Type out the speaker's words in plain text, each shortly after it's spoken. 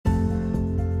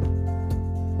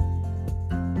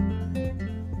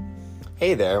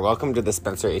Hey there, welcome to the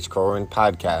Spencer H Corwin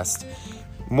Podcast,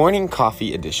 Morning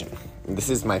Coffee Edition.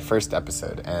 This is my first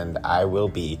episode, and I will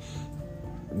be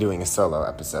doing a solo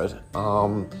episode,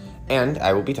 and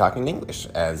I will be talking in English,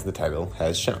 as the title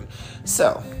has shown.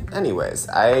 So, anyways,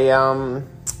 I'm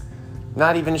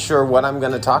not even sure what I'm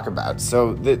going to talk about.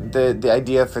 So, the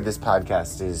idea for this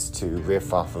podcast is to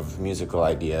riff off of musical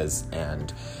ideas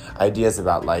and ideas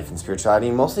about life and spirituality,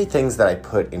 mostly things that I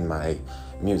put in my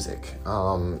music.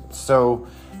 So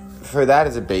for that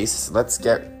as a base, let's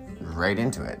get right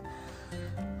into it.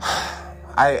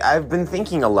 I've been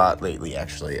thinking a lot lately,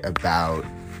 actually, about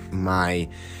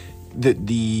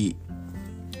the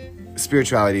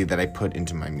spirituality that I put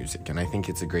into my music, and I think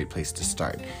it's a great place to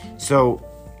start. So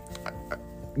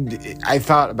I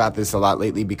thought about this a lot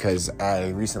lately because I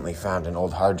recently found an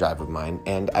old hard drive of mine,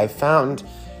 and I found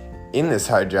in this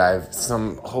hard drive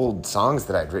some old songs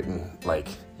that I'd written,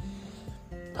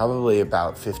 probably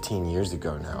about 15 years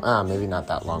ago now. Maybe not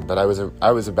that long, but I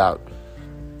was about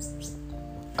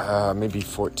maybe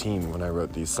 14 when I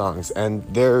wrote these songs, and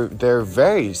they're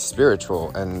very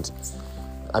spiritual, and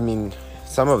I mean,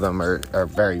 some of them are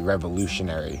very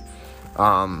revolutionary,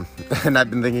 and I've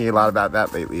been thinking a lot about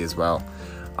that lately as well.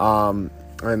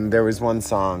 And there was one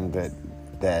song that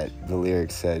the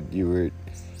lyrics said,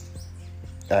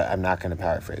 I'm not going to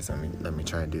paraphrase. Let me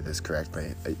try and do this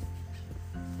correctly.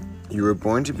 You were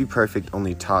born to be perfect,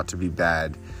 only taught to be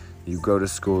bad. You go to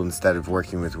school instead of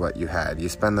working with what you had. You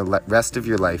spend the rest of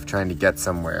your life trying to get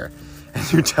somewhere,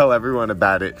 and you tell everyone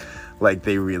about it like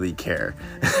they really care.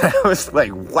 I was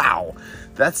like, wow,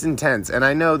 that's intense. And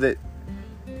I know that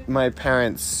my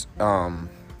parents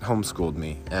homeschooled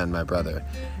me and my brother,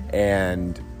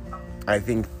 and I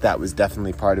think that was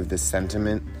definitely part of this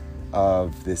sentiment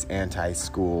of this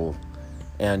anti-school,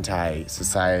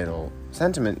 anti-societal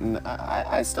sentiment, and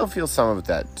I still feel some of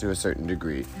that to a certain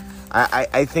degree.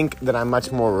 I think that I'm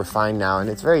much more refined now, and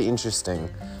it's very interesting,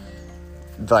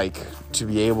 to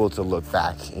be able to look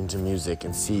back into music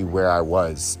and see where I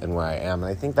was and where I am.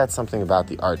 And I think that's something about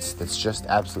the arts that's just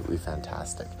absolutely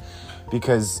fantastic,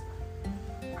 because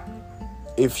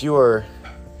if you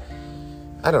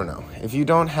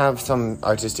don't have some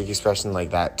artistic expression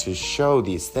like that to show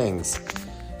these things,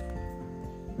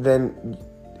 then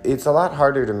it's a lot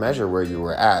harder to measure where you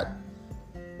were at.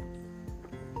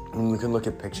 And you can look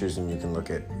at pictures, and you can look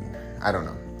at,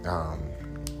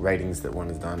 writings that one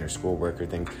has done, or schoolwork or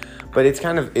things. But it's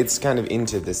kind of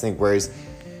into this thing, whereas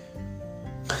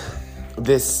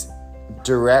this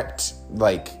direct,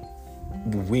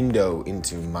 window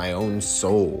into my own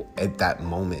soul at that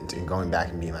moment, and going back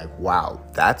and being like, wow,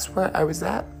 that's where I was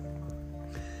at?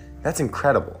 That's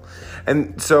incredible.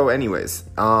 And so anyways,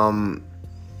 I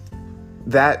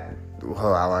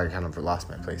kind of lost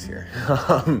my place here.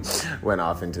 Went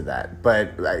off into that,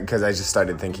 but because I just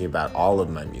started thinking about all of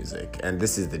my music, and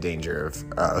this is the danger of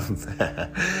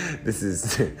this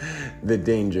is the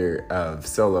danger of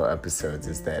solo episodes,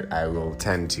 is that I will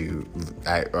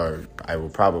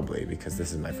probably, because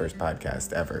this is my first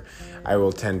podcast ever, I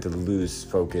will tend to lose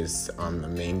focus on the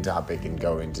main topic and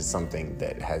go into something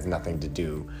that has nothing to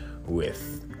do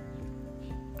with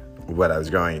what I was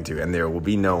going into, and there will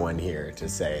be no one here to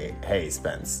say, hey,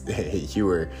 Spence, you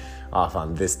were off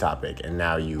on this topic, and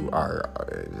now you are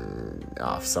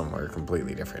off somewhere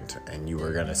completely different, and you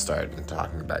were going to start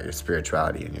talking about your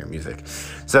spirituality and your music.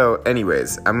 So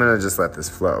anyways, I'm going to just let this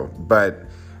flow. But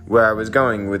where I was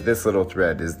going with this little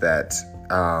thread is that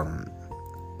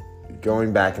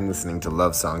going back and listening to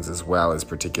love songs as well is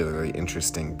particularly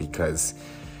interesting, because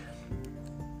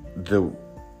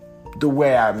the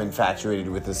way I'm infatuated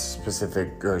with this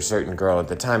specific or certain girl at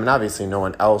the time, and obviously no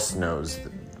one else knows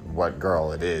what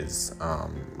girl it is,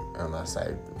 unless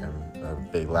I am a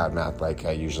big loudmouth like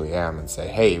I usually am and say,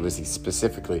 hey, it was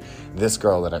specifically this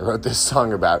girl that I wrote this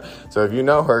song about. So if you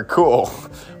know her, cool,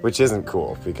 which isn't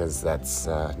cool, because that's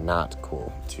not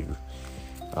cool to,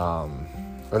 or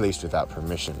at least without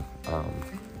permission,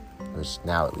 which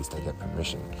now at least I get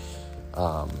permission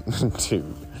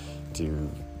to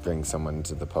bring someone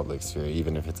into the public sphere,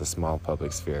 even if it's a small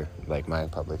public sphere, like my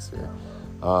public sphere.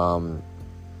 But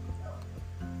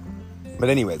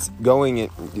anyways,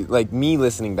 me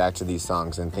listening back to these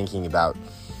songs and thinking about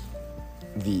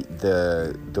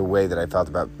the way that I felt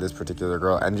about this particular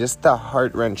girl, and just the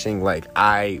heart-wrenching,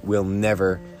 I will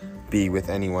never be with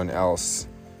anyone else,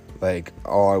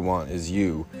 all I want is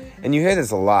you. And you hear this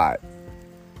a lot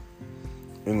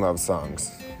in love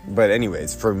songs. But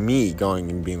anyways, for me,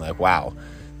 going and being like, wow,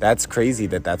 that's crazy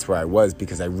that's where I was,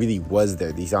 because I really was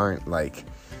there. These aren't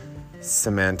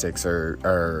semantics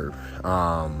or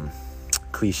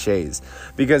cliches,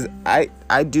 because I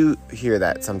do hear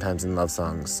that sometimes in love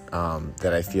songs,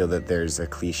 that I feel that there's a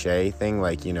cliche thing,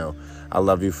 like, I'll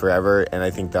love you forever, and I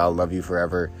think that I'll love you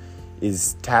forever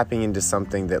is tapping into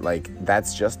something that, like,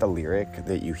 that's just a lyric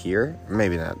that you hear,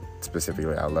 maybe not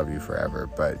specifically I'll love you forever,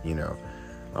 but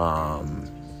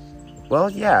well,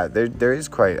 yeah, there is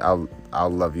quite I'll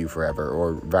love you forever,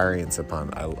 or variants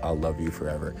upon I'll love you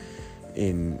forever,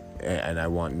 and I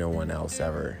want no one else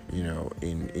ever,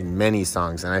 in many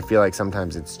songs. And I feel like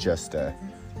sometimes it's just a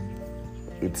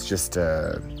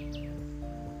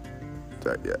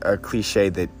cliche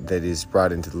that is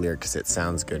brought into the lyric because it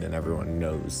sounds good and everyone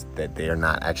knows that they are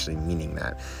not actually meaning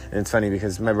that. And it's funny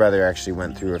because my brother actually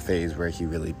went through a phase where he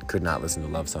really could not listen to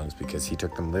love songs because he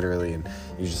took them literally, and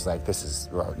he was just like, this is,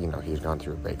 well, he'd gone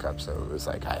through a breakup, so it was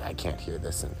like, I can't hear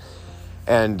this.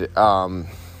 And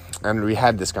we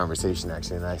had this conversation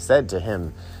actually, and I said to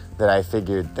him that I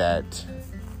figured that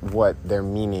what they're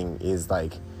meaning is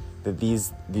like that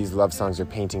these love songs are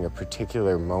painting a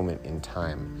particular moment in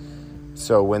time.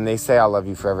 So when they say I'll love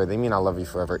you forever, they mean I'll love you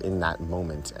forever in that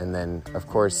moment. And then, of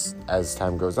course, as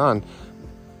time goes on,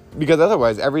 because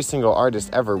otherwise every single artist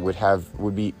ever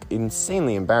would be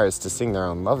insanely embarrassed to sing their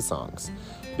own love songs.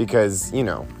 Because, I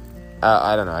don't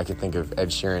know, I could think of Ed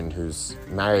Sheeran, who's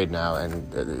married now,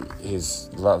 and his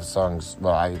love songs,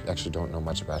 well, I actually don't know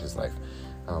much about his life.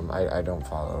 I don't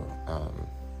follow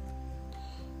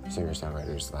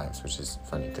singer-songwriters' lives, which is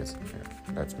funny because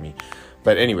that's me.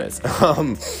 But anyways,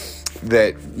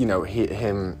 that,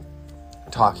 him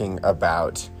talking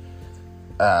about,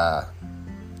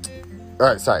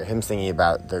 him singing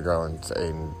about the girl and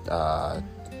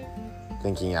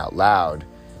thinking out loud.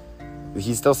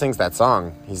 He still sings that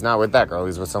song. He's not with that girl.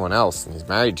 He's with someone else, and he's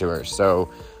married to her. So,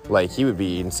 like, he would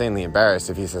be insanely embarrassed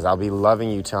if he says, I'll be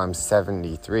loving you till I'm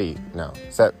 73. No,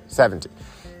 70.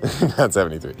 Not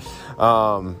 73.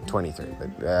 23.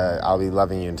 But I'll be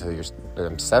loving you until you're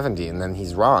 70. And then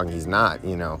he's wrong. He's not,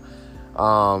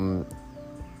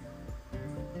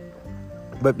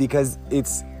 But because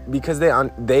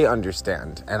they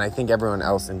understand, and I think everyone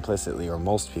else implicitly, or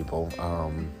most people,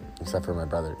 except for my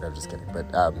brother. No, I'm just kidding.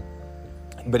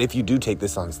 But if you do take the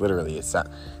songs literally, it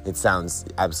sounds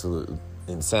absolute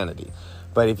insanity.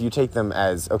 But if you take them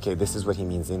as, okay, this is what he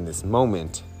means in this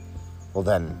moment, well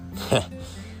then,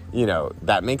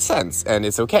 that makes sense. And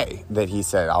it's okay that he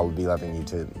said, I'll be loving you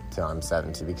till I'm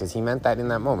 70, because he meant that in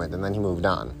that moment, and then he moved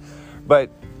on.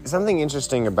 But something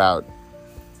interesting about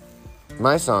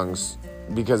my songs,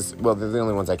 because, well, they're the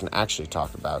only ones I can actually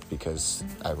talk about because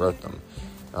I wrote them.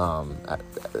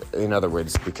 In other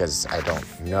words, because I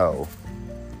don't know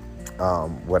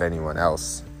what anyone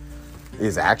else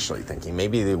is actually thinking.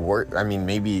 Maybe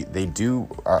maybe they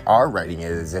are writing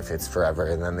it as if it's forever,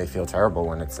 and then they feel terrible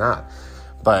when it's not.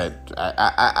 But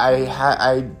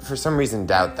I for some reason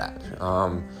doubt that.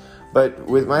 But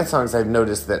with my songs, I've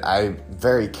noticed that I'm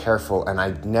very careful, and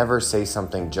I never say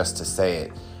something just to say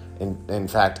it. In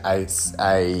fact, I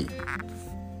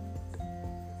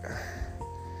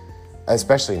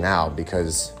especially now,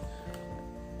 because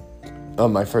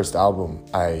on my first album,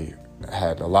 I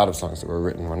had a lot of songs that were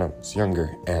written when I was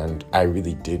younger, and I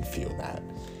really did feel that.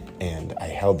 And I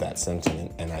held that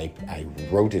sentiment, and I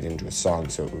wrote it into a song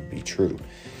so it would be true.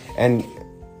 And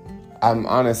I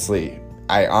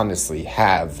honestly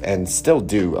have, and still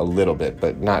do a little bit,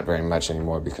 but not very much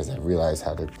anymore, because I realized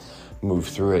how to move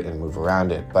through it and move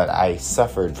around it. But I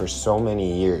suffered for so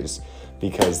many years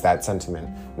because that sentiment,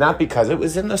 not because it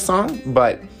was in the song,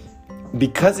 but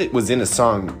because it was in a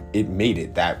song, it made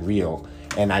it that real.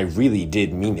 And I really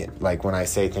did mean it. Like when I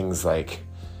say things like,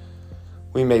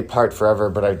 we may part forever,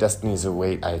 but our destinies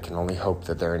await, I can only hope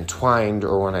that they're entwined.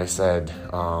 Or when I said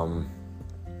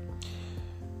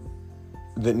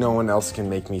that no one else can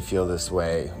make me feel this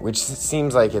way, which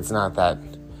seems like it's not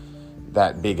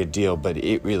that big a deal, but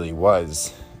it really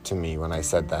was to me when I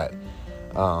said that,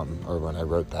 or when I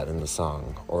wrote that in the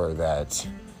song, or that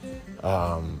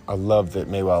a love that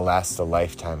may well last a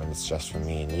lifetime, and it's just for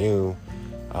me and you.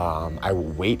 I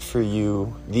will wait for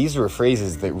you. These were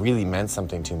phrases that really meant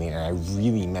something to me, and I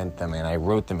really meant them, and I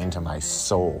wrote them into my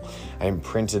soul. I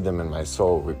imprinted them in my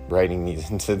soul, writing these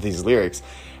into these lyrics.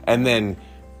 And then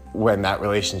when that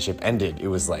relationship ended, it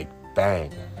was like,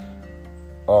 bang.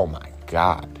 Oh my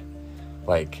God.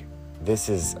 Like, this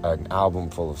is an album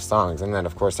full of songs. And then,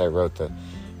 of course, I wrote the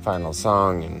final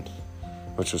song,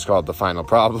 which was called The Final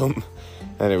Problem.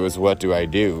 And it was, what do I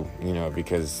do?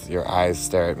 Because your eyes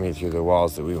stare at me through the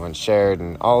walls that we once shared,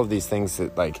 and all of these things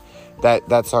that, like,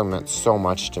 that song meant so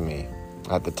much to me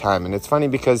at the time. And it's funny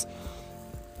because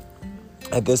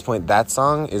at this point, that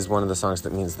song is one of the songs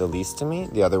that means the least to me.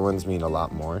 The other ones mean a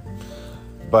lot more.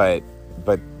 but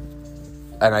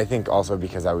and I think also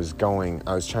because I was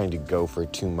trying to go for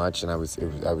too much, and I was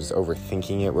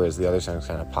overthinking it, whereas the other songs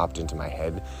kind of popped into my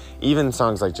head. Even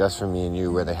songs like Just For Me and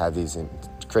You, where they have these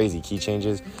crazy key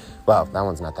changes. Well, that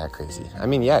one's not that crazy. I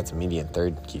mean, yeah, it's a median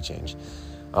third key change.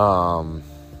 But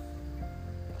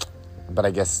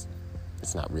I guess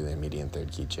it's not really a median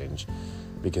third key change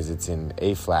because it's in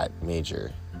A flat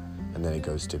major, and then it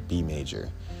goes to B major.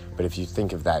 But if you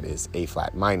think of that as A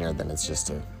flat minor, then it's just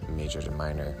a major to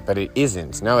minor. But it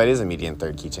isn't. No, it is a median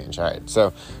third key change. All right,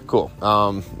 so cool.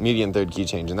 Median third key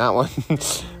change in that one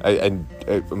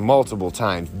multiple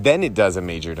times. Then it does a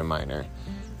major to minor.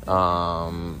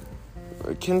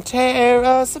 Can tear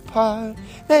us apart.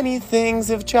 Many things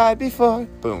have tried before.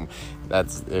 Boom.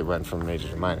 It went from major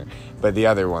to minor. But the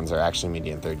other ones are actually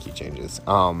median third key changes.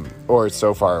 Or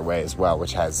So Far Away as well,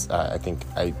 which has, I think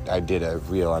I did a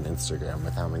reel on Instagram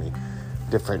with how many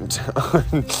different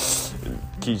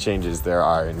key changes there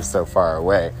are in So Far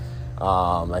Away.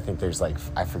 I think there's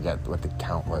I forget what the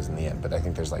count was in the end, but I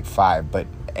think there's 5. But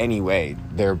anyway,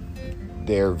 they're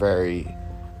very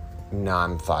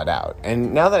non-thought out.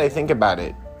 And now that I think about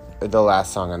it, the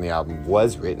last song on the album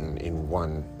was written in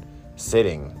one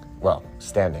sitting. Well,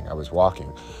 standing. I was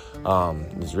walking.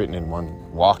 It was written in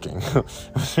one walking. It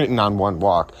was written on one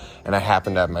walk. And I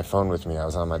happened to have my phone with me. I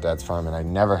was on my dad's farm, and I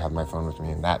never have my phone with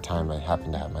me. And that time I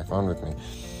happened to have my phone with me.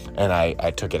 And I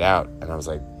took it out, and I was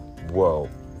like, whoa.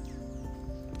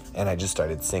 And I just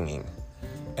started singing.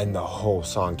 And the whole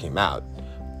song came out.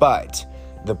 But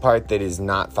the part that is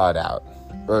not thought out,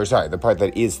 the part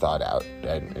that is thought out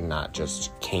and not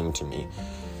just came to me,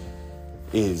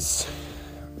 is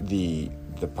the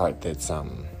part that's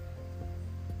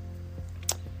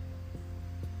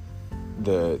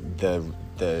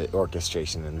the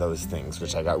orchestration and those things,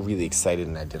 which I got really excited,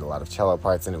 and I did a lot of cello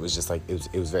parts, and it was just it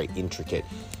was very intricate,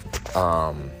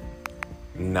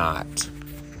 not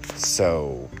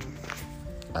so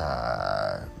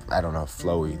I don't know,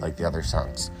 flowy like the other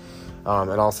songs.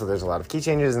 And also there's a lot of key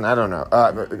changes, and I don't know,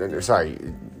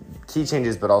 key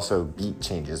changes, but also beat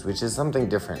changes, which is something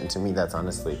different. And to me, that's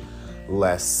honestly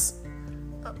less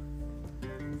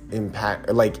impact.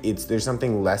 There's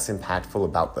something less impactful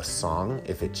about the song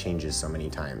if it changes so many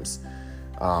times.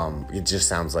 It just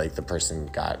sounds like the person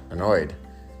got annoyed.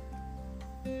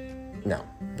 No,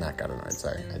 not got annoyed.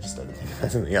 Sorry, I just started thinking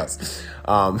about something else.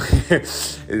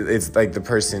 It's like the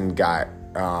person got.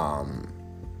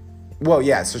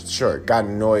 Got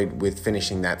annoyed with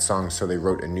finishing that song, so they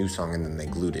wrote a new song, and then they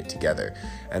glued it together,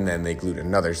 and then they glued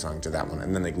another song to that one,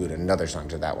 and then they glued another song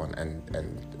to that one,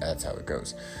 and that's how it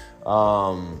goes.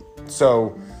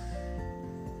 So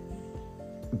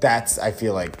I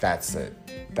feel like that's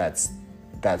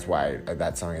why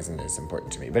that song isn't as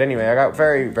important to me. But anyway, I got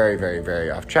very, very, very, very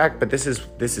off track, but this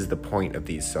is the point of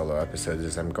these solo episodes,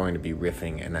 is I'm going to be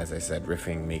riffing, and as I said,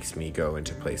 riffing makes me go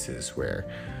into places where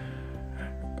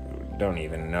don't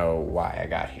even know why I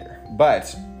got here.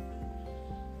 But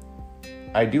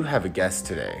I do have a guest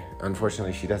today.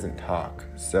 Unfortunately, she doesn't talk.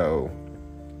 So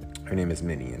her name is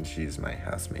Minnie, and she's my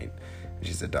housemate. And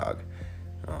she's a dog.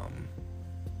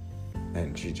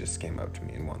 And she just came up to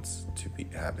me and wants to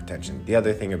have attention. The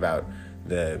other thing about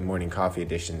the morning coffee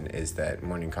edition is that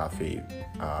morning coffee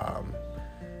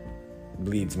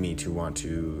leads me to want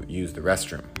to use the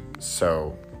restroom.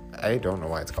 So I don't know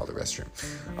why it's called a restroom.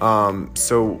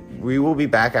 So we will be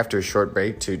back after a short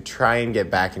break to try and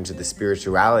get back into the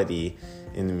spirituality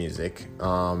in the music,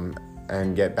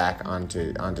 and get back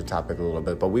onto topic a little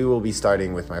bit. But we will be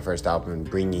starting with my first album and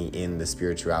bringing in the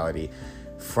spirituality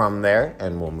from there,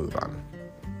 and we'll move on.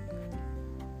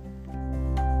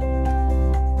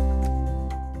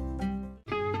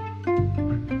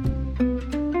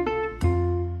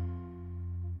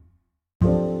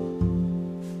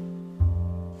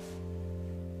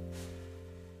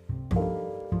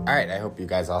 All right, I hope you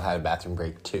guys all had a bathroom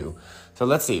break too. So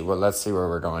let's see where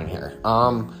we're going here.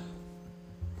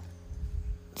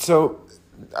 So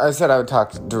I said I would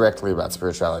talk directly about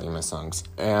spirituality in my songs,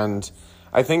 and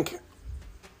I think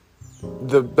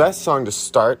the best song to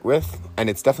start with, and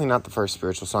it's definitely not the first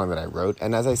spiritual song that I wrote,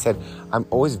 and as I said, I'm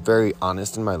always very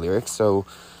honest in my lyrics, so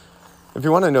if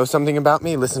you want to know something about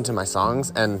me, listen to my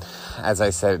songs. And as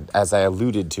I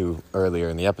alluded to earlier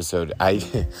in the episode, I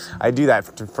do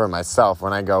that for myself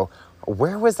when I go,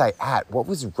 where was I at? What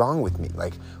was wrong with me?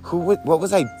 What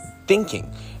was I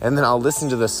thinking? And then I'll listen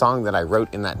to the song that I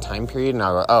wrote in that time period, and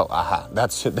I'll go, oh, aha,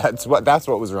 that's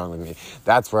what was wrong with me.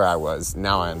 That's where I was.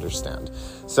 Now I understand.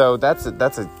 So that's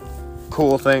a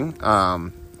cool thing.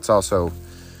 It's also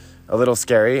a little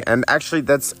scary. And actually,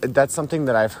 that's something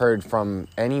that I've heard from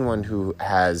anyone who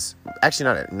has,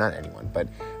 actually not anyone, but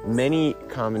many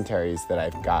commentaries that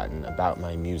I've gotten about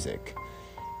my music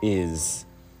is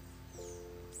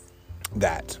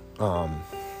that,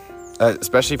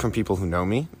 especially from people who know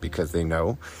me, because they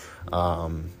know,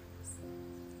 one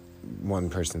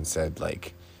person said,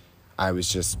 like, I was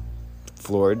just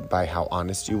floored by how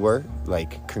honest you were.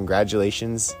 Like,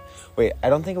 congratulations. Wait, I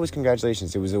don't think it was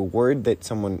congratulations. It was a word that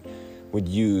someone would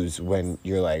use when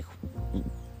you're like,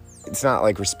 it's not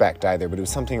like respect either, but it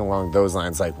was something along those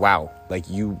lines, like, wow, like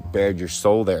you bared your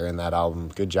soul there in that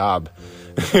album. Good job.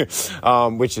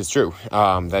 Which is true.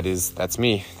 That's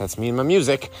me and my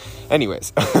music.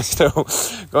 Anyways, so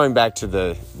going back to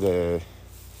the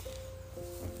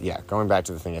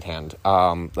thing at hand.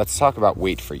 Let's talk about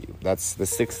Wait For You. That's the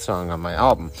 6th song on my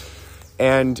album.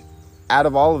 And out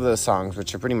of all of those songs,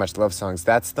 which are pretty much love songs,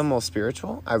 that's the most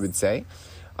spiritual, I would say.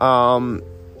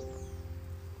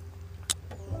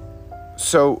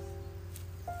 So,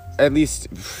 at least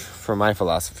for my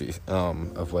philosophy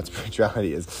of what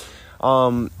spirituality is,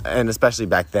 and especially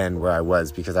back then where I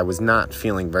was, because I was not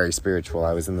feeling very spiritual.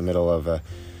 I was in the middle of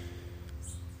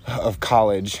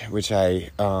college, which I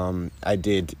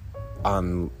did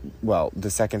the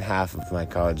second half of my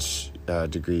college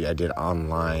degree I did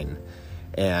online,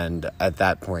 and at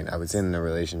that point I was in a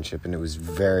relationship, and it was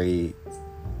very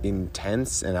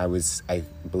intense, and I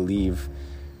believe,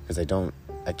 because I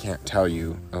can't tell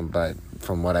you, but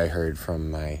from what I heard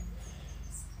from my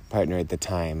partner at the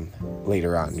time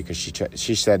later on, because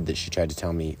she said that she tried to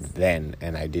tell me then,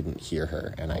 and I didn't hear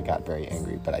her, and I got very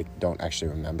angry, but I don't actually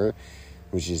remember,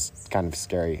 which is kind of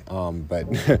scary. But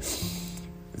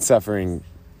suffering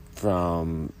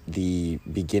from the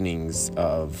beginnings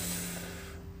of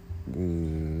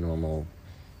normal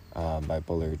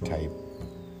bipolar type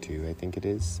 2, I think it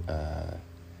is,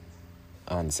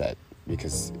 onset,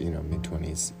 because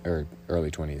mid-20s or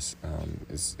early 20s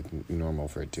is normal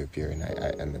for it to appear, and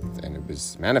it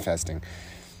was manifesting.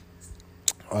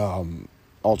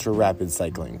 Ultra rapid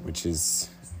cycling, which is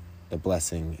a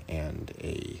blessing and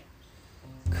a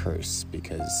curse,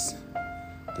 because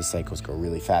the cycles go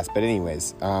really fast. But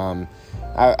anyways,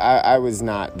 I was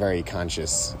not very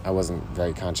conscious. I wasn't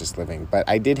very conscious living, but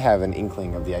I did have an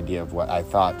inkling of the idea of what I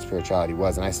thought spirituality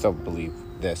was, and I still believe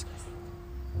this.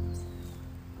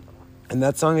 And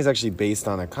that song is actually based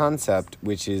on a concept,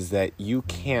 which is that you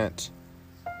can't,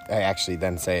 I actually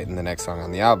then say it in the next song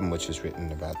on the album, which was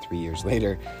written about 3 years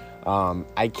later,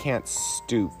 I can't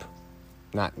stoop,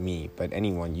 not me, but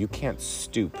anyone, you can't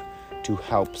stoop to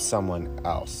help someone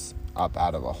else up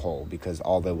out of a hole, because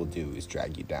all they will do is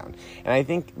drag you down. And I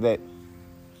think that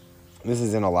this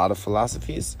is in a lot of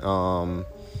philosophies,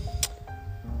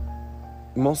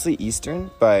 mostly Eastern,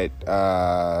 but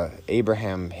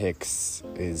Abraham Hicks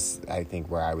is, I think,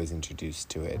 where I was introduced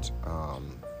to it,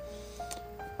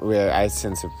 where I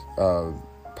since have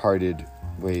parted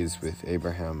ways with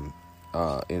Abraham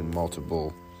in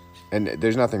multiple, and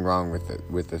there's nothing wrong with it,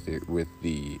 with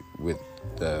the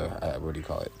what do you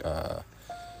call it,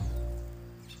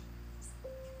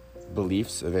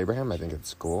 beliefs of Abraham. I think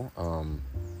it's cool.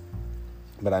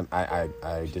 But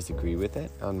I disagree with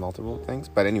it on multiple things.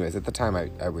 But anyways, at the time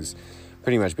I was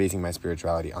pretty much basing my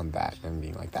spirituality on that, and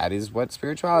being like, that is what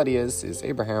spirituality is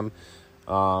Abraham.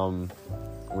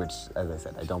 Which, as I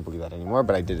said, I don't believe that anymore,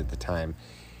 but I did at the time.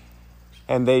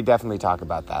 And they definitely talk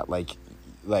about that, like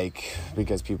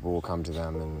because people will come to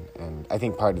them, and I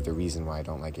think part of the reason why I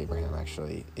don't like Abraham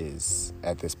actually is,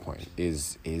 at this point,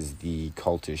 is the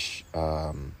cultish,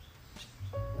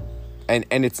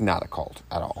 and it's not a cult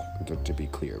at all, to be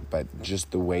clear, but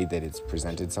just the way that it's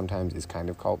presented sometimes is kind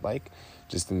of cult-like,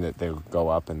 just in that they'll go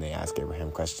up and they ask Abraham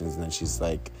questions, and then she's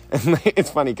like, it's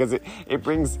funny because it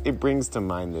brings to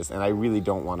mind this, and I really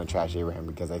don't want to trash Abraham,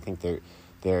 because I think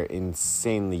they're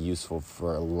insanely useful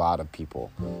for a lot of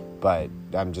people, but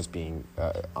I'm just being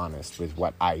honest with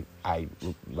what I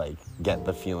like get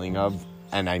the feeling of,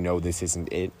 and I know this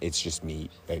isn't it, it's just me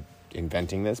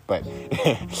inventing this, but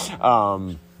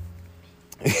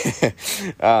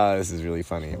this is really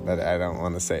funny, but I don't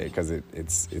want to say it because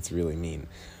it's really mean.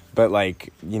 But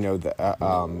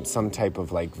some type of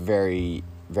very,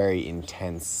 very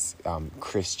intense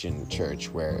Christian church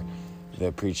where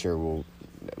the preacher will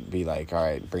be like, all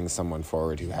right, bring someone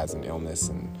forward who has an illness,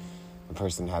 and the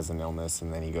person has an illness,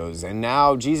 and then he goes, and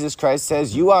now Jesus Christ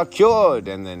says you are cured,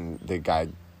 and then the guy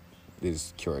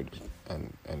is cured,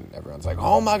 and everyone's like,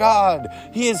 oh my God,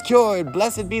 he is cured,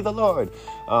 blessed be the Lord.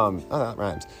 Oh, that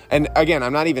rhymes. And again,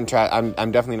 I'm not even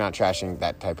I'm definitely not trashing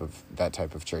that type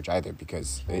of church either,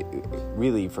 because it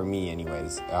really, for me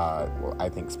anyways, I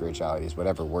think spirituality is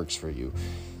whatever works for you,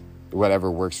 whatever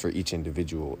works for each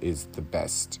individual is the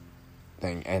best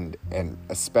thing, and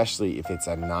especially if it's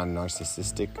a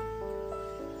non-narcissistic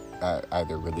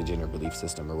either religion or belief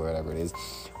system or whatever it is,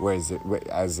 whereas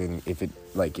if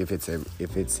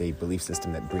it's a belief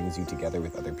system that brings you together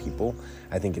with other people,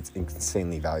 I think it's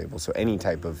insanely valuable. So any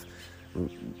type of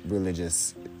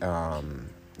religious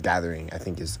gathering, I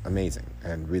think, is amazing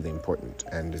and really important,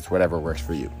 and it's whatever works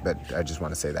for you. But I just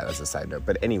want to say that as a side note.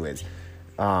 But anyways,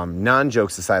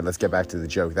 non-jokes aside, let's get back to the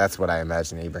joke. That's what I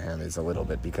imagine Abraham is a little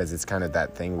bit, because it's kind of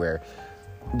that thing where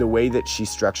the way that she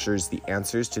structures the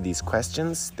answers to these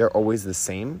questions, they're always the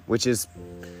same, which is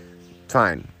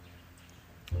fine.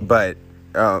 But,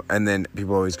 and then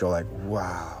people always go like,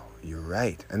 wow, you're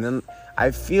right. And then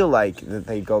I feel like that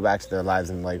they go back to their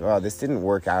lives and like, oh, this didn't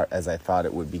work out as I thought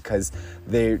it would, because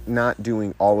they're not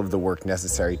doing all of the work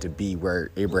necessary to be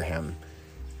where Abraham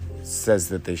says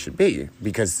that they should be.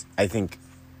 Because I think,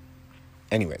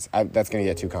 anyways, that's going to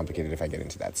get too complicated if I get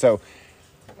into that. So,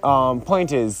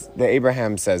 point is that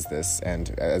Abraham says this,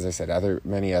 and as I said,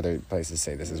 many other places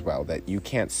say this as well, that you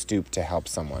can't stoop to help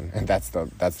someone, and that's the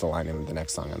line in the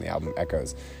next song on the album,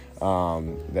 Echoes.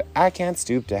 That I can't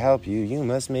stoop to help you, you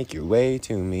must make your way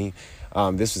to me.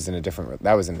 That was in a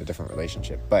different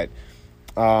relationship, but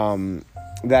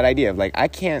that idea of like, I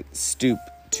can't stoop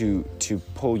to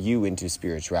pull you into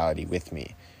spirituality with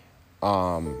me.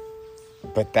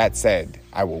 But that said,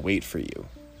 I will wait for you,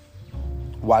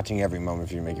 watching every moment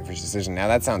for you to make your first decision. Now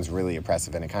that sounds really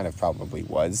oppressive, and it kind of probably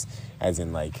was, as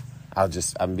in like, I'm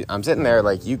sitting there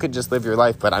like, you could just live your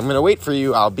life, but I'm going to wait for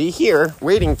you. I'll be here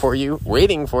waiting for you.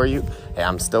 Hey,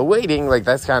 I'm still waiting. Like,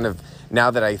 that's kind of,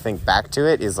 now that I think back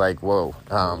to it, is like, whoa,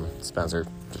 Spencer,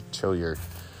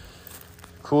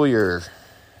 cool your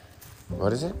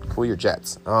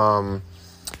jets.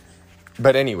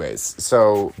 But anyways,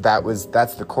 so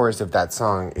that's the chorus of that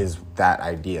song, is that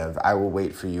idea of, I will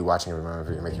wait for you, watching every moment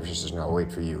for you, making your decision, I will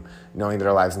wait for you, knowing that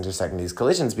our lives intersect in these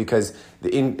collisions, because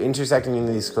intersecting in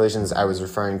these collisions, I was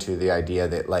referring to the idea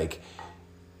that, like,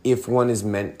 if one is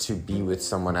meant to be with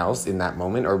someone else in that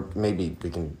moment, or maybe we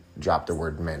can drop the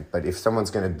word meant, but if someone is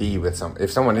going to be with someone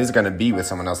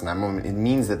else in that moment, it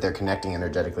means that they're connecting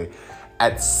energetically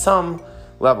at some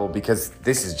level, because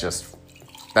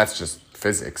that's just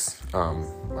physics,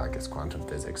 well, I guess quantum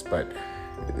physics, but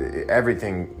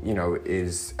everything,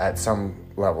 is at some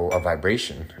level of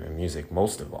vibration, and music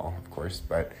most of all, of course,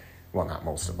 but, well, not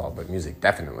most of all, but music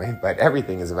definitely, but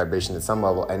everything is a vibration at some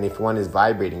level, and if one is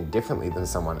vibrating differently than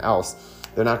someone else,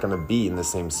 they're not going to be in the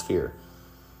same sphere.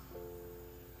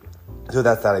 So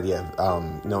that's that idea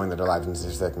of knowing that our lives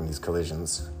intersect in these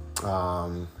collisions.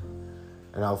 And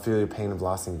I'll feel your pain of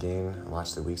loss and gain,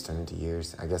 watch the weeks turn into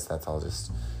years. I guess that's all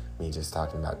just me just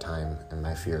talking about time and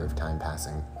my fear of time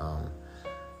passing,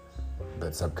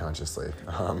 but subconsciously.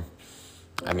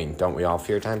 I mean, don't we all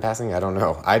fear time passing? I don't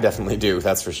know. I definitely do,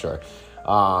 that's for sure.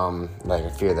 Like, I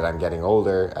fear that I'm getting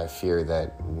older. I fear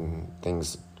that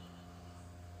things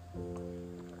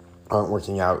aren't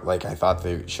working out like I thought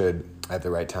they should at the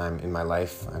right time in my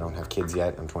life. I don't have kids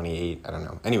yet. I'm 28. I don't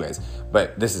know. Anyways,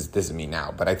 but this is me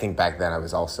now. But I think back then I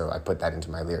put that into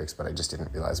my lyrics, but I just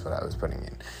didn't realize what I was putting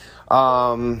in.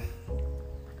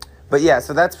 But yeah,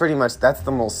 so that's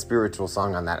the most spiritual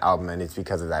song on that album, and it's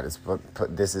because of that.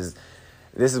 This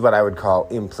is what I would call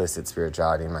implicit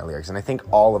spirituality in my lyrics, and I think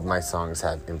all of my songs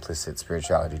have implicit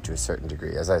spirituality to a certain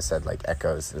degree. As I said, like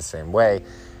Echoes the same way,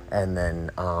 and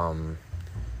then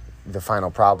The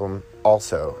Final Problem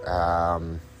also.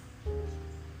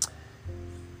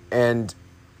 And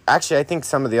actually, I think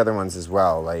some of the other ones as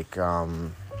well, like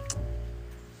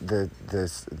the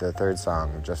third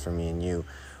song, Just For Me and You,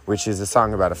 which is a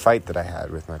song about a fight that I had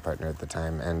with my partner at the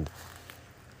time, and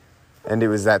it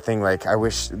was that thing, like, I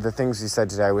wish the things you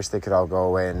said today, I wish they could all go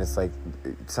away, and it's like,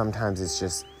 sometimes it's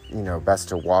just, best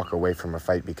to walk away from a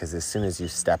fight, because as soon as you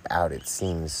step out, it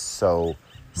seems so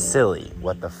silly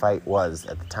what the fight was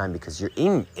at the time, because you're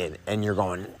in it and you're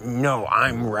going, no,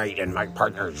 I'm right and my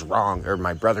partner is wrong, or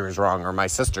my brother is wrong, or my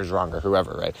sister's wrong, or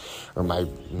whoever, right, or my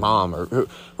mom, or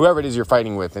whoever it is you're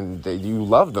fighting with, and you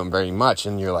love them very much,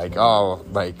 and you're like, oh,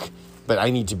 like, but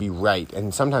I need to be right.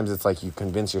 And sometimes it's like you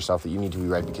convince yourself that you need to be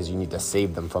right because you need to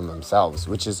save them from themselves,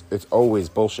 which is, it's always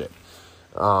bullshit.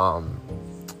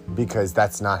 Because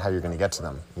that's not how you're going to get to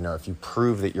them. If you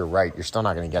prove that you're right, you're still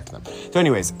not going to get to them. So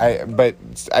anyways,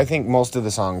 I think most of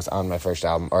the songs on my first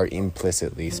album are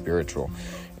implicitly spiritual.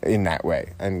 in that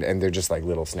way. And they're just like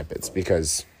little snippets,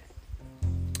 because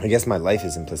I guess my life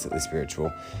is implicitly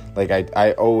spiritual. Like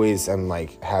I always am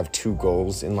like have two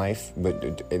goals in life,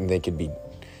 and they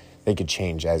could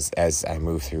change as I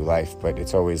move through life, but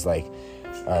it's always like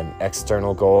an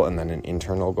external goal and then an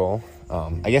internal goal.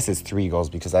 I guess it's three goals,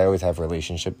 because I always have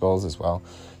relationship goals as well.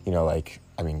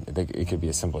 It could be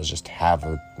as simple as just have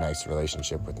a nice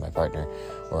relationship with my partner,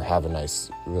 or have a nice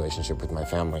relationship with my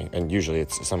family. And usually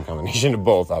it's some combination of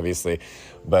both, obviously.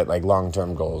 But like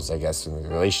long-term goals, I guess, in the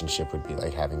relationship would be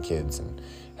like having kids and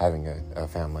having a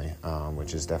family,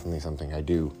 which is definitely something I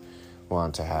do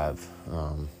want to have,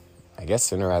 I guess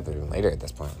sooner rather than later at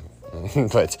this point.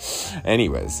 But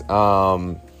anyways,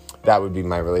 that would be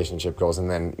my relationship goals. And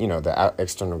then, the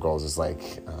external goals is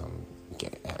like,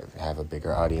 have a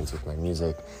bigger audience with my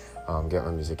music, get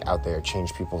my music out there,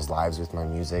 change people's lives with my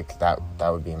music. That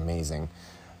would be amazing.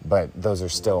 But those are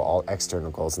still all external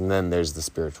goals. And then there's the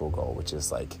spiritual goal, which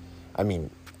is like,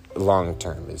 long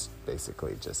term is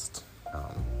basically just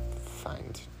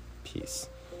find peace.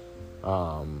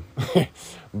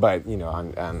 But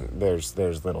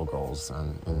there's little goals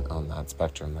on that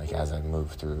spectrum. Like as I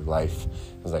move through life,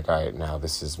 I was like, all right, now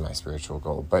this is my spiritual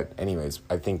goal. But anyways,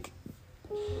 I think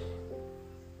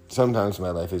sometimes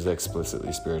my life is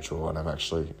explicitly spiritual and I'm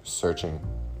actually searching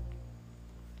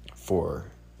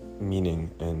for meaning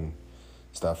and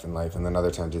stuff in life. And then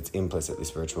other times it's implicitly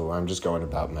spiritual, where I'm just going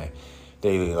about my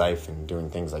daily life and doing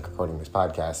things like recording this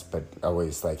podcast, but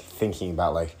always like thinking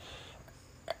about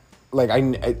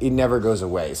it never goes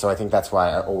away. So I think that's why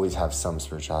I always have some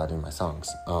spirituality in my songs,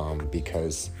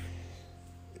 because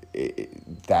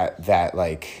that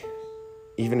like,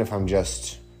 even if I'm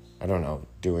just, I don't know,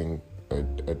 doing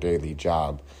a daily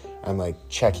job, I'm like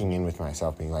checking in with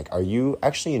myself, being like, are you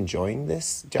actually enjoying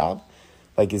this job?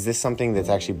 Like, is this something that's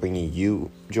actually bringing you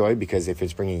joy? Because if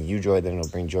it's bringing you joy, then it'll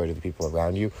bring joy to the people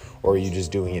around you. Or are you just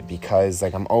doing it because,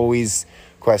 like, I'm always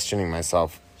questioning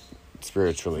myself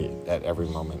spiritually at every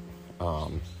moment,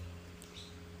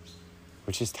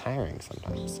 which is tiring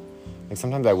sometimes. Like,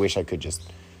 sometimes I wish I could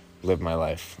just live my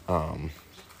life, I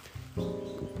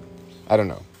don't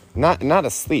know, not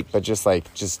asleep, but just like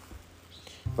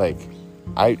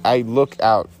I look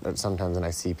out at sometimes and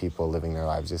I see people living their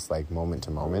lives just like moment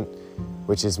to moment,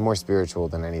 which is more spiritual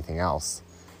than anything else,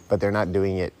 but they're not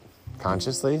doing it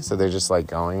consciously. So they're just like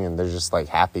going and they're just like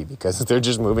happy because they're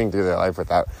just moving through their life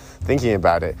without thinking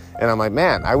about it. And I'm like,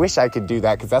 man, I wish I could do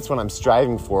that, because that's what I'm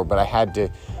striving for. But I had to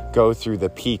go through the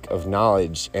peak of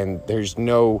knowledge, and there's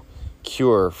no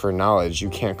cure for knowledge. You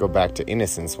can't go back to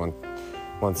innocence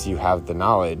once you have the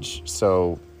knowledge.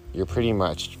 So you're pretty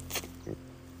much,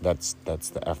 that's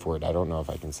the F word. I don't know if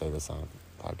I can say this on a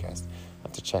podcast. I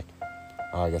have to check.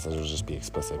 I guess it'll just be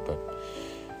explicit, but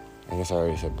I guess I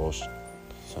already said bullshit.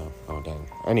 So, oh dang.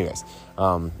 Anyways,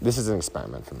 this is an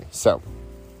experiment for me. So,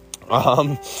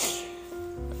 I'm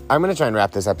going to try and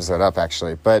wrap this episode up,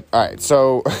 actually. But, all right,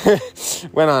 so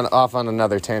went off on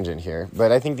another tangent here.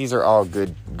 But I think these are all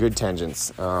good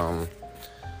tangents.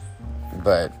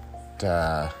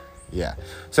 Yeah.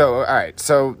 So, all right.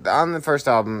 So, on the first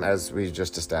album, as we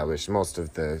just established, most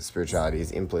of the spirituality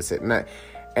is implicit.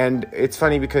 And it's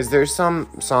funny because there's some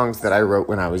songs that I wrote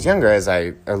when I was younger, as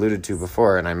I alluded to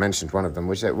before, and I mentioned one of them,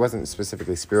 which it wasn't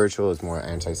specifically spiritual, it was more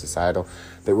anti-societal,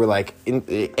 that were like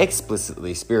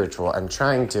explicitly spiritual. I'm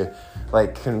trying to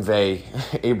like convey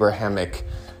Abrahamic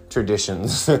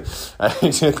traditions.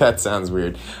 That sounds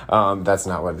weird. That's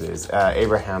not what it is.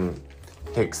 Abraham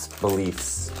Hicks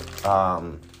beliefs.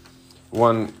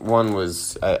 One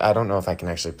was, I don't know if I can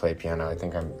actually play piano. I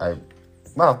think I'm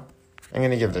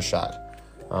going to give it a shot.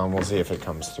 We'll see if it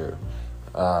comes through,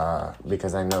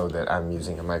 because I know that I'm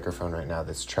using a microphone right now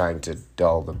that's trying to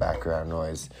dull the background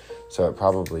noise, so it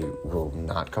probably will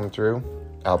not come through.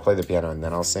 I'll play the piano and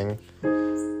then I'll sing.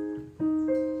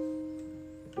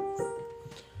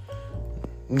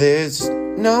 There's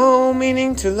no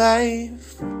meaning to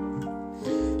life.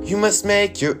 You must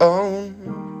make your own.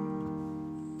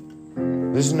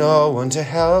 There's no one to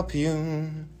help you.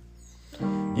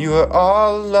 You are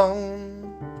all alone.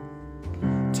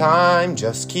 Time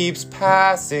just keeps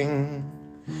passing,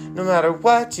 no matter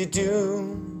what you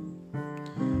do.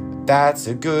 But that's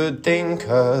a good thing,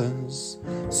 'cause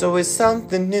so is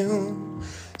something new.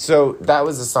 So that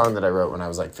was a song that I wrote when I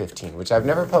was like 15, which I've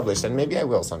never published, and maybe I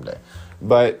will someday.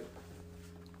 But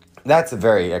that's a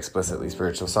very explicitly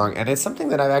spiritual song, and it's something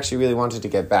that I've actually really wanted to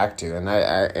get back to.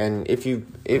 And if you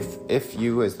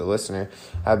as the listener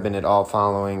have been at all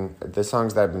following the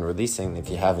songs that I've been releasing, if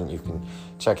you haven't, you can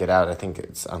check it out. I think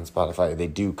it's on Spotify. They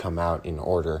do come out in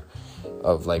order,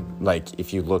 of like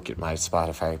if you look at my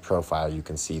Spotify profile, you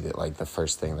can see that like the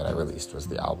first thing that I released was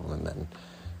the album, and then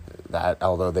that,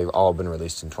 although they've all been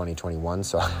released in 2021,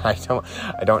 so I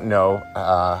don't know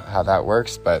how that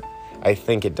works, but I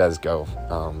think it does go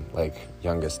like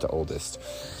youngest to oldest.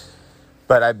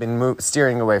 But I've been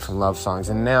steering away from love songs,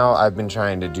 and now I've been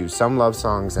trying to do some love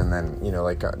songs and then,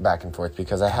 like back and forth,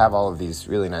 because I have all of these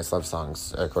really nice love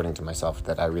songs, according to myself,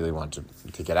 that I really want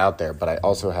to get out there. But I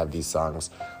also have these songs,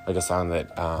 like a song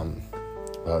that,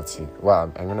 let's see.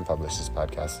 Well, I'm going to publish this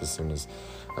podcast as soon as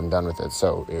I'm done with it.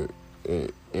 So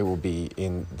it will be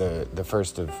in the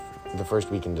first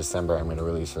week in December. I'm going to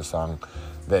release a song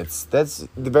that's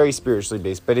very spiritually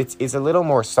based, but it's a little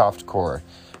more softcore.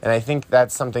 And I think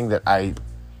that's something that I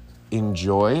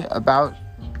enjoy about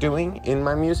doing in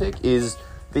my music, is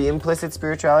the implicit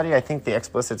spirituality. I think the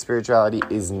explicit spirituality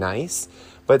is nice,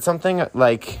 but something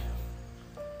like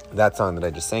that song that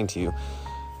I just sang to you,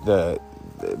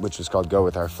 which was called Go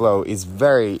With Our Flow, is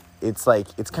it's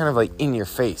kind of like in your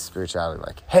face spirituality,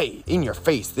 like, hey, in your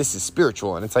face, this is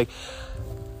spiritual. And it's like,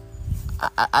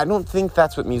 I don't think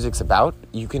that's what music's about.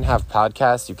 You can have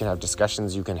podcasts, you can have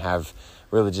discussions, you can have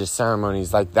religious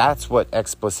ceremonies. Like, that's what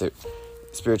explicit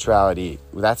spirituality,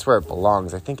 that's where it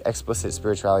belongs. I think explicit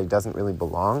spirituality doesn't really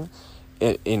belong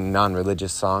in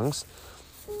non-religious songs,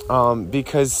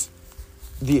 because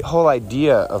the whole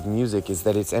idea of music is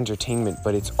that it's entertainment,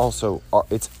 but it's also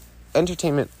it's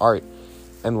entertainment, art,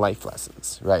 and life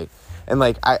lessons, right? And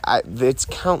like it's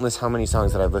countless how many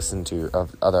songs that I've listened to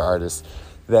of other artists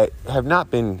that have not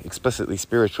been explicitly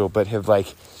spiritual, but have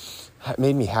like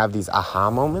made me have these aha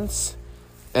moments.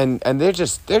 And they're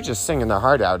just singing their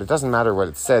heart out. It doesn't matter what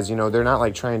it says, they're not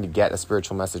like trying to get a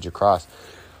spiritual message across.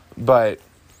 But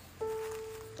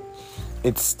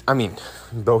it's,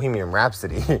 Bohemian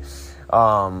Rhapsody,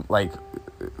 like,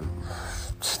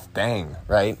 dang,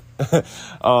 right?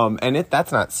 And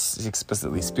that's not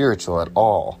explicitly spiritual at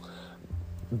all.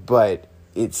 But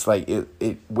it's like,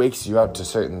 it wakes you up to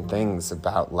certain things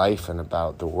about life and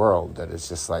about the world that is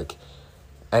just like,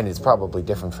 and it's probably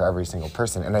different for every single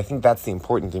person. And I think that's the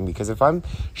important thing, because if I'm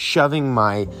shoving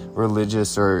my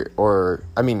religious again,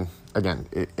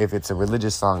 if it's a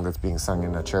religious song that's being sung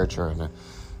in a church or in a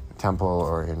temple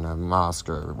or in a mosque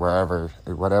or whatever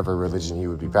religion you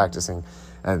would be practicing,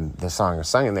 and the song is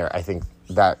sung in there, I think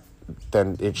that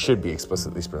then it should be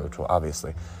explicitly spiritual,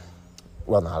 obviously.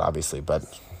 Well, not obviously, but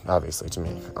obviously to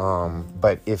me.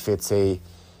 But if it's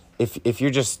if you're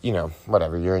just,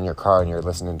 whatever, you're in your car and you're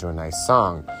listening to a nice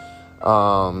song,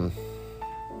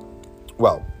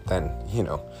 well, then,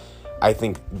 I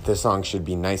think the song should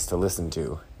be nice to listen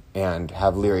to and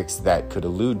have lyrics that could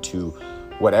allude to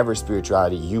whatever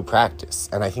spirituality you practice.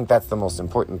 And I think that's the most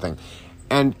important thing.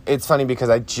 And it's funny because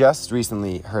I just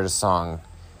recently heard a song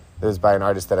that was by an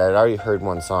artist that I had already heard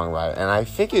one song by, and I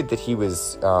figured that he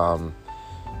was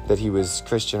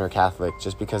Christian or Catholic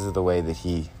just because of the way that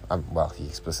he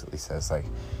explicitly says like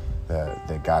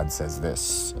that God says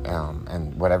this,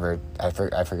 and whatever, I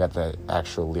forgot the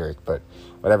actual lyric, but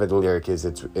whatever the lyric is,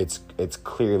 it's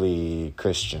clearly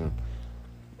Christian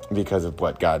because of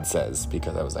what God says,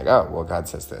 because I was like, oh, well, God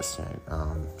says this, right?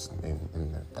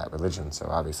 In that religion, so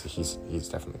obviously he's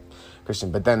definitely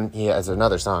Christian. But then he has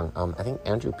another song, I think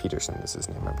Andrew Peterson is his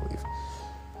name, I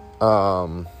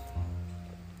believe,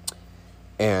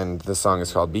 and the song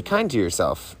is called Be Kind to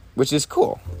Yourself, which is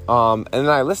cool. And then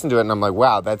I listened to it and I'm like,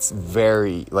 wow, that's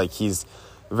very, like, he's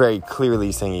very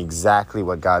clearly saying exactly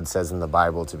what God says in the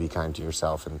Bible to be kind to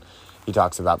yourself. And he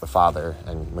talks about the Father,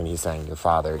 and when he's saying your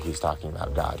Father, he's talking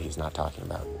about God. He's not talking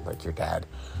about, like, your dad.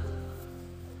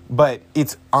 But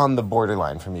it's on the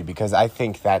borderline for me, because I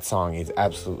think that song is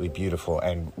absolutely beautiful,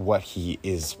 and what he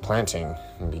is planting,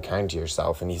 and be kind to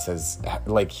yourself, and he says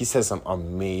some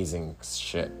amazing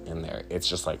shit in there. It's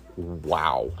just like,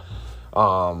 wow.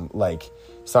 Like,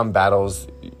 some battles,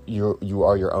 you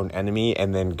are your own enemy,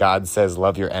 and then God says,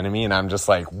 love your enemy, and I'm just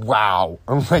like, wow.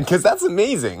 I'm like, because that's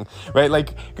amazing, right?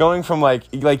 Like, going from I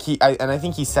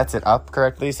think he sets it up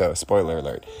correctly, so spoiler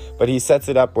alert, but he sets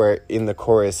it up where in the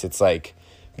chorus, it's like,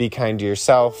 be kind to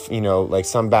yourself, like,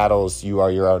 some battles, you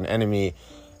are your own enemy,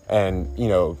 and,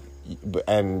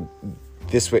 and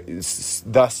this way,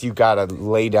 thus you gotta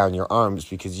lay down your arms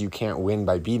because you can't win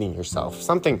by beating yourself.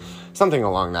 Something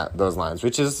along those lines,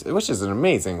 which is an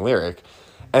amazing lyric.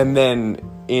 And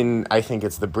then I think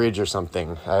it's the bridge or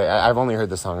something. I've only heard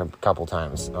the song a couple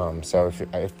times. So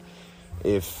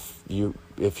if you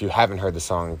haven't heard the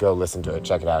song, go listen to it,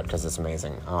 check it out, because it's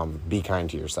amazing. Be kind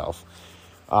to yourself.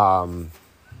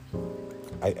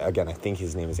 I think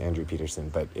his name is Andrew Peterson,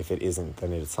 but if it isn't,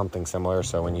 then it's something similar.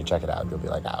 So when you check it out, you'll be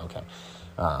like, okay.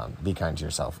 Be kind to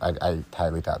yourself. I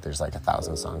highly doubt there's like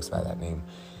 1,000 songs by that name.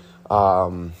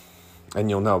 And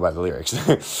you'll know by the lyrics.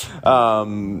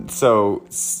 So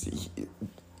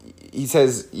he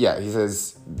says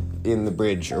in the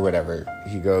bridge or whatever,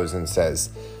 he goes and says,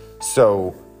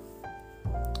 so,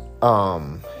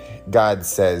 God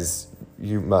says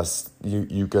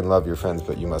you can love your friends,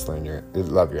 but you must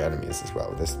love your enemies as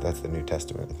well. That's the New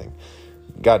Testament thing.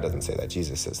 God doesn't say that.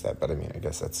 Jesus says that, but I mean, I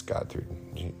guess that's God through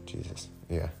Jesus.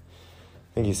 Yeah. I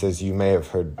think he says, you may have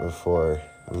heard before,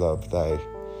 love thy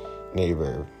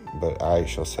neighbor, but I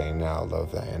shall say now,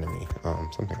 love thy enemy.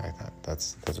 Something like that.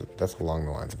 That's along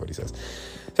the lines of what he says.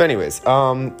 So anyways,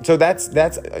 so that's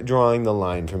drawing the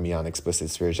line for me on explicit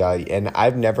spirituality. And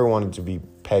I've never wanted to be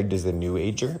pegged as a new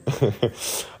ager.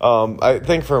 I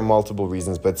think for multiple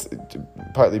reasons, but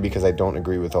partly because I don't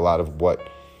agree with a lot of what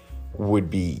would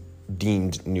be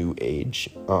deemed new age.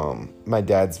 My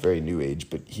dad's very new age,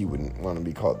 but he wouldn't want to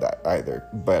be called that either.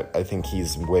 But I think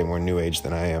he's way more new age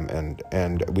than I am,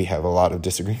 and we have a lot of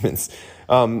disagreements,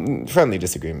 friendly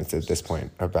disagreements at this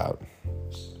point about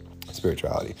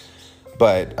spirituality.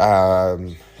 But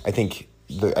I think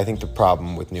the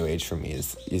problem with new age for me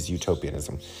is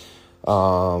utopianism.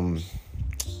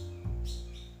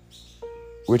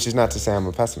 Which is not to say I'm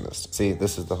a pessimist. See,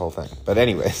 this is the whole thing. But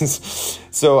anyways,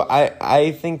 so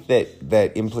I think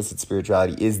that implicit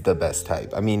spirituality is the best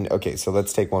type. I mean, okay, so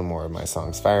let's take one more of my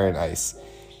songs. Fire and Ice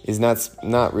is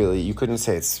not really, you couldn't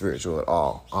say it's spiritual at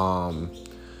all.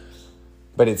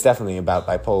 But it's definitely about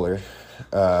bipolar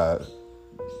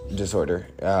disorder.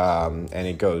 And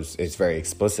it's very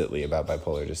explicitly about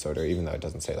bipolar disorder, even though it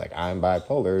doesn't say like, I'm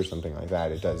bipolar or something like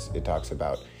that. It talks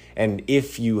about, and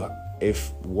if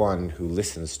one who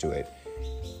listens to it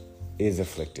is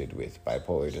afflicted with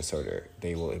bipolar disorder,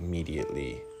 they will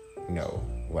immediately know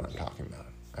what I'm talking about.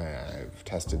 I've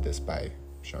tested this by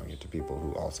showing it to people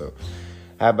who also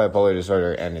have bipolar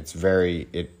disorder, and it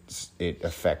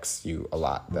affects you a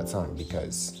lot, that song,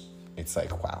 because it's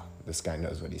like, wow, this guy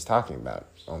knows what he's talking about,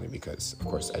 only because, of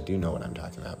course, I do know what I'm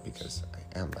talking about because I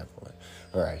am bipolar,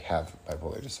 or I have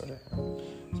bipolar disorder.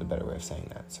 It's a better way of saying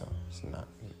that, so it's not,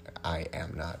 I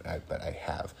am not, but I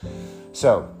have.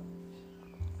 So,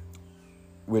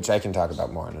 which I can talk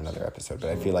about more in another episode, but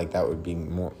I feel like that would be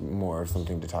more of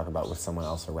something to talk about with someone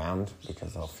else around,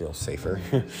 because I'll feel safer.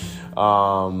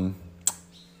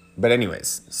 But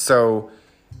anyways, so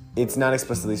it's not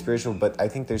explicitly spiritual, but I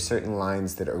think there's certain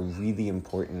lines that are really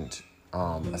important,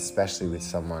 especially with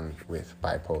someone with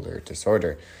bipolar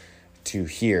disorder, to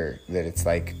hear that it's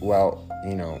like, well,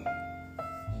 you know,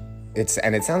 it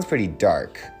sounds pretty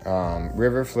dark.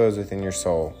 River flows within your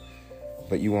soul,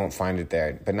 but you won't find it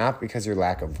there. But not because your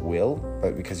lack of will,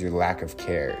 but because your lack of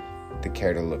care. The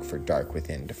care to look for dark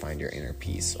within, to find your inner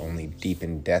peace. Only deep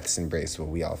in death's embrace will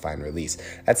we all find release.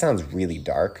 That sounds really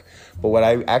dark. But what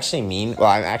I actually mean, well,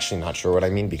 I'm actually not sure what I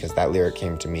mean, because that lyric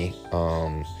came to me.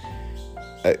 I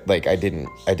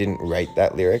didn't write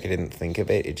that lyric. I didn't think of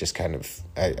it. It just kind of,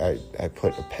 I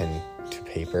put a pen to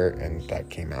paper and that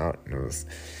came out. And it was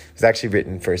actually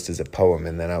written first as a poem,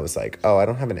 and then I was like, oh, I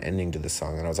don't have an ending to the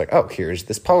song. And I was like, oh, here's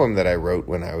this poem that I wrote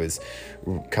when I was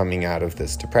coming out of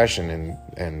this depression,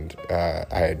 and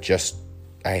I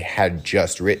had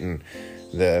just written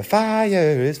the fire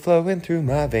is flowing through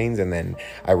my veins, and then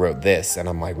I wrote this, and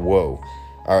I'm like, whoa,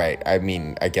 all right, I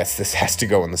mean, I guess this has to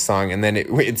go in the song. And then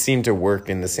it seemed to work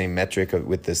in the same metric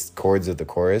with the chords of the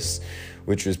chorus,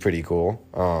 which was pretty cool.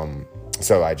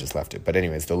 So I just left it. But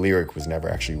anyways, the lyric was never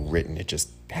actually written. It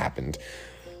just happened.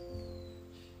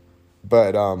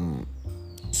 But,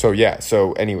 so yeah.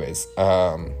 So anyways,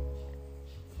 that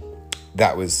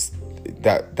was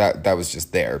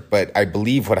just there. But I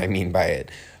believe what I mean by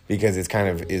it, because it's kind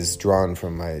of is drawn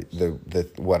from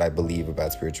what I believe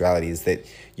about spirituality, is that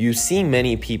you see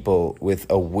many people with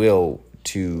a will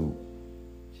to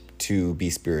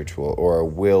be spiritual, or a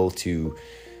will to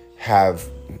have,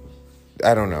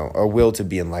 I don't know, a will to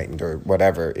be enlightened or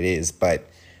whatever it is, but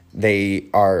they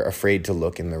are afraid to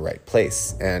look in the right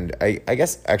place. And I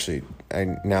guess, actually,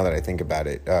 now that I think about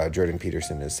it, Jordan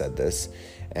Peterson has said this,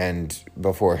 and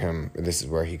before him, this is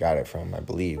where he got it from, I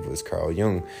believe, was Carl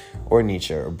Jung or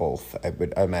Nietzsche, or both. I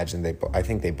would imagine I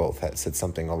think they both had said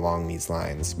something along these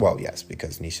lines. Well, yes,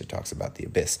 because Nietzsche talks about the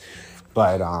abyss.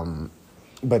 But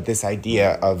this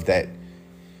idea of that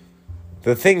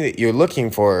the thing that you're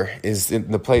looking for is in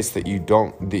the place that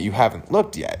you haven't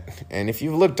looked yet. And if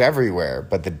you've looked everywhere,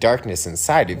 but the darkness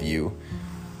inside of you,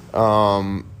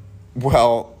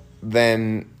 well,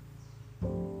 then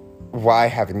why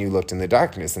haven't you looked in the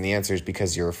darkness? And the answer is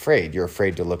because you're afraid. You're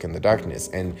afraid to look in the darkness.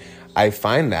 And I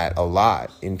find that a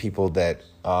lot in people that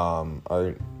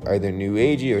are either new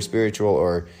agey or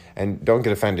spiritual, and don't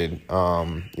get offended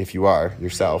if you are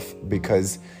yourself,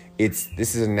 because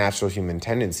this is a natural human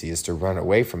tendency, is to run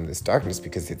away from this darkness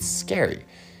because it's scary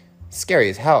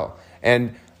as hell.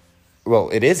 And well,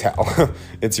 it is hell.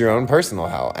 It's your own personal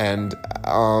hell. And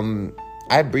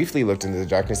I briefly looked into the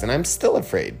darkness, and I'm still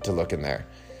afraid to look in there.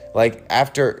 Like,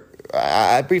 after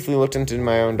I briefly looked into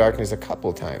my own darkness a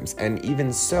couple times, and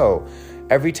even so,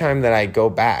 every time that I go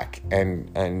back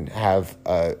and have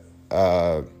a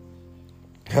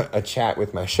chat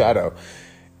with my shadow,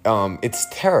 it's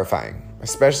terrifying,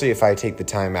 especially if I take the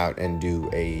time out and do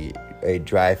a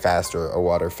dry fast or a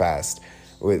water fast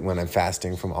when I'm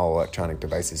fasting from all electronic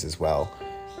devices as well,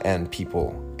 and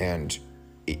people, and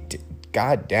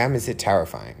god damn, is it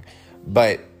terrifying.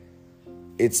 But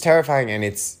it's terrifying, and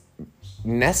it's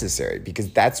necessary,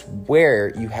 because that's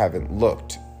where you haven't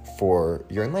looked for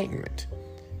your enlightenment.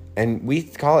 And we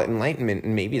call it enlightenment,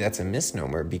 and maybe that's a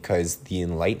misnomer, because the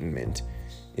enlightenment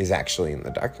is actually in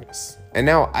the darkness. And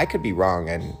now I could be wrong,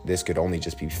 and this could only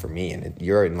just be for me, and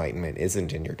your enlightenment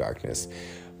isn't in your darkness.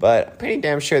 But I'm pretty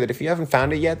damn sure that if you haven't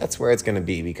found it yet, that's where it's going to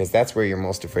be, because that's where you're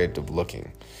most afraid of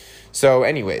looking. So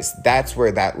anyways, that's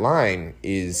where that line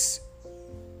is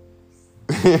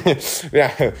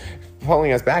yeah,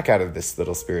 pulling us back out of this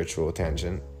little spiritual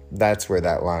tangent. That's where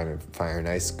that line of fire and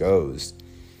ice goes.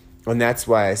 And that's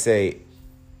why I say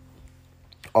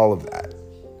all of that,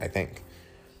 I think,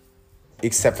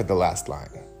 except for the last line.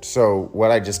 So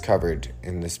what I just covered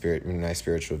in my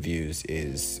spiritual views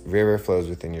is river flows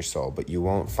within your soul, but you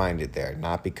won't find it there,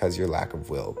 not because your lack of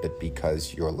will, but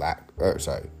because your lack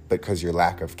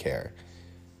of care.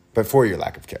 But for your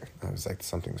lack of care. I was like,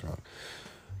 something's wrong.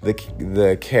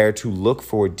 The care to look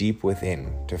for deep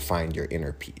within to find your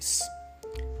inner peace.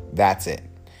 That's it.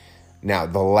 Now,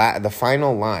 the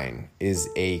final line is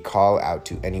a call out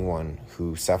to anyone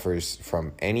who suffers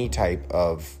from any type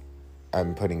of,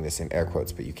 I'm putting this in air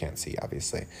quotes, but you can't see,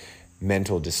 obviously,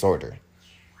 mental disorder,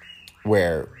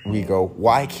 where we go,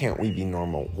 why can't we be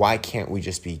normal? Why can't we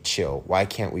just be chill? Why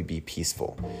can't we be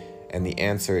peaceful? And the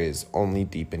answer is, only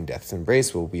deep in death's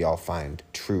embrace will we all find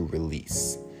true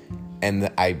release. And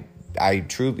I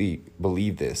truly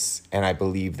believe this, and I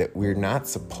believe that we're not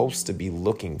supposed to be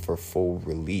looking for full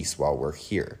release while we're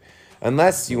here,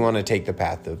 unless you want to take the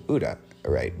path of Buddha,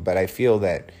 right? But I feel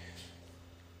that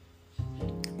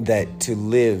to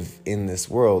live in this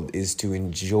world is to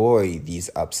enjoy these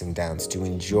ups and downs, to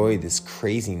enjoy this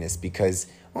craziness, because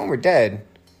when we're dead,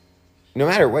 no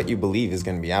matter what you believe is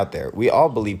going to be out there, we all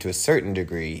believe to a certain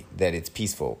degree that it's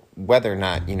peaceful, whether or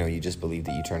not, you just believe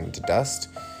that you turn into dust,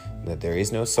 that there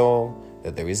is no soul,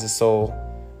 that there is a soul,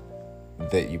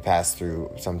 that you pass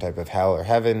through some type of hell or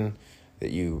heaven, that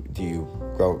you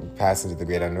pass into the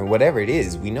great unknown, whatever it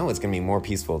is, we know it's going to be more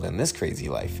peaceful than this crazy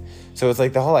life. So it's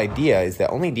like the whole idea is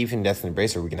that only deep in death's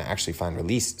embrace are we going to actually find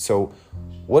release. So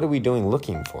what are we doing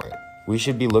looking for it? We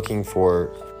should be looking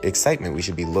for excitement. We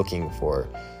should be looking for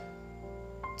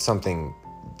something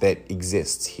that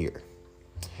exists here.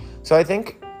 So I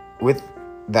think with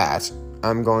that,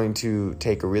 I'm going to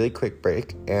take a really quick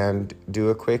break and do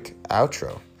a quick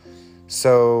outro.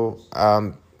 So,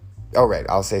 all right,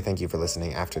 I'll say thank you for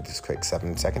listening after this quick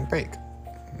 7-second break.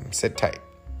 Sit tight.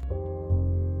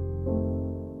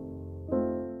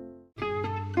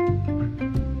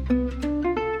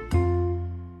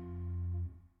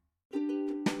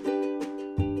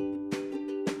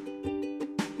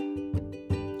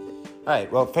 All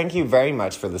right, well, thank you very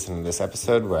much for listening to this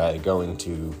episode where I go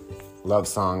into love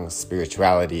songs,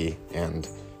 spirituality and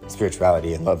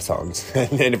love songs,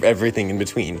 and everything in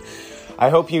between. I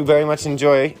hope you very much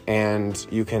enjoy, and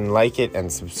you can like it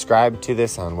and subscribe to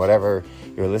this on whatever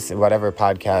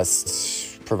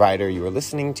podcast provider you are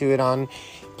listening to it on.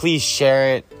 Please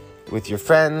share it with your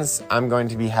friends. I'm going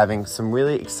to be having some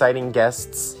really exciting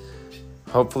guests,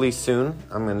 hopefully soon.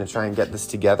 I'm going to try and get this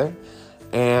together.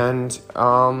 And,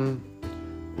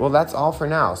 well, that's all for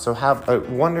now. So have a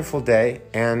wonderful day,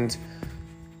 and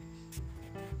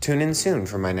tune in soon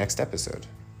for my next episode.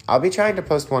 I'll be trying to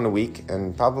post one a week,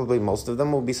 and probably most of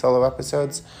them will be solo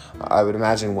episodes. I would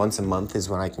imagine once a month is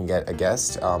when I can get a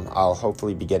guest. I'll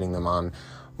hopefully be getting them on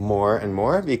more and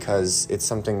more, because it's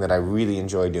something that I really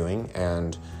enjoy doing,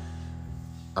 and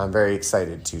I'm very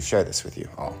excited to share this with you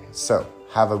all. So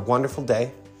have a wonderful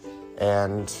day,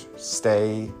 and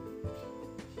stay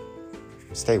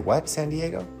what, San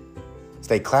Diego?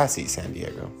 Stay classy, San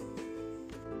Diego.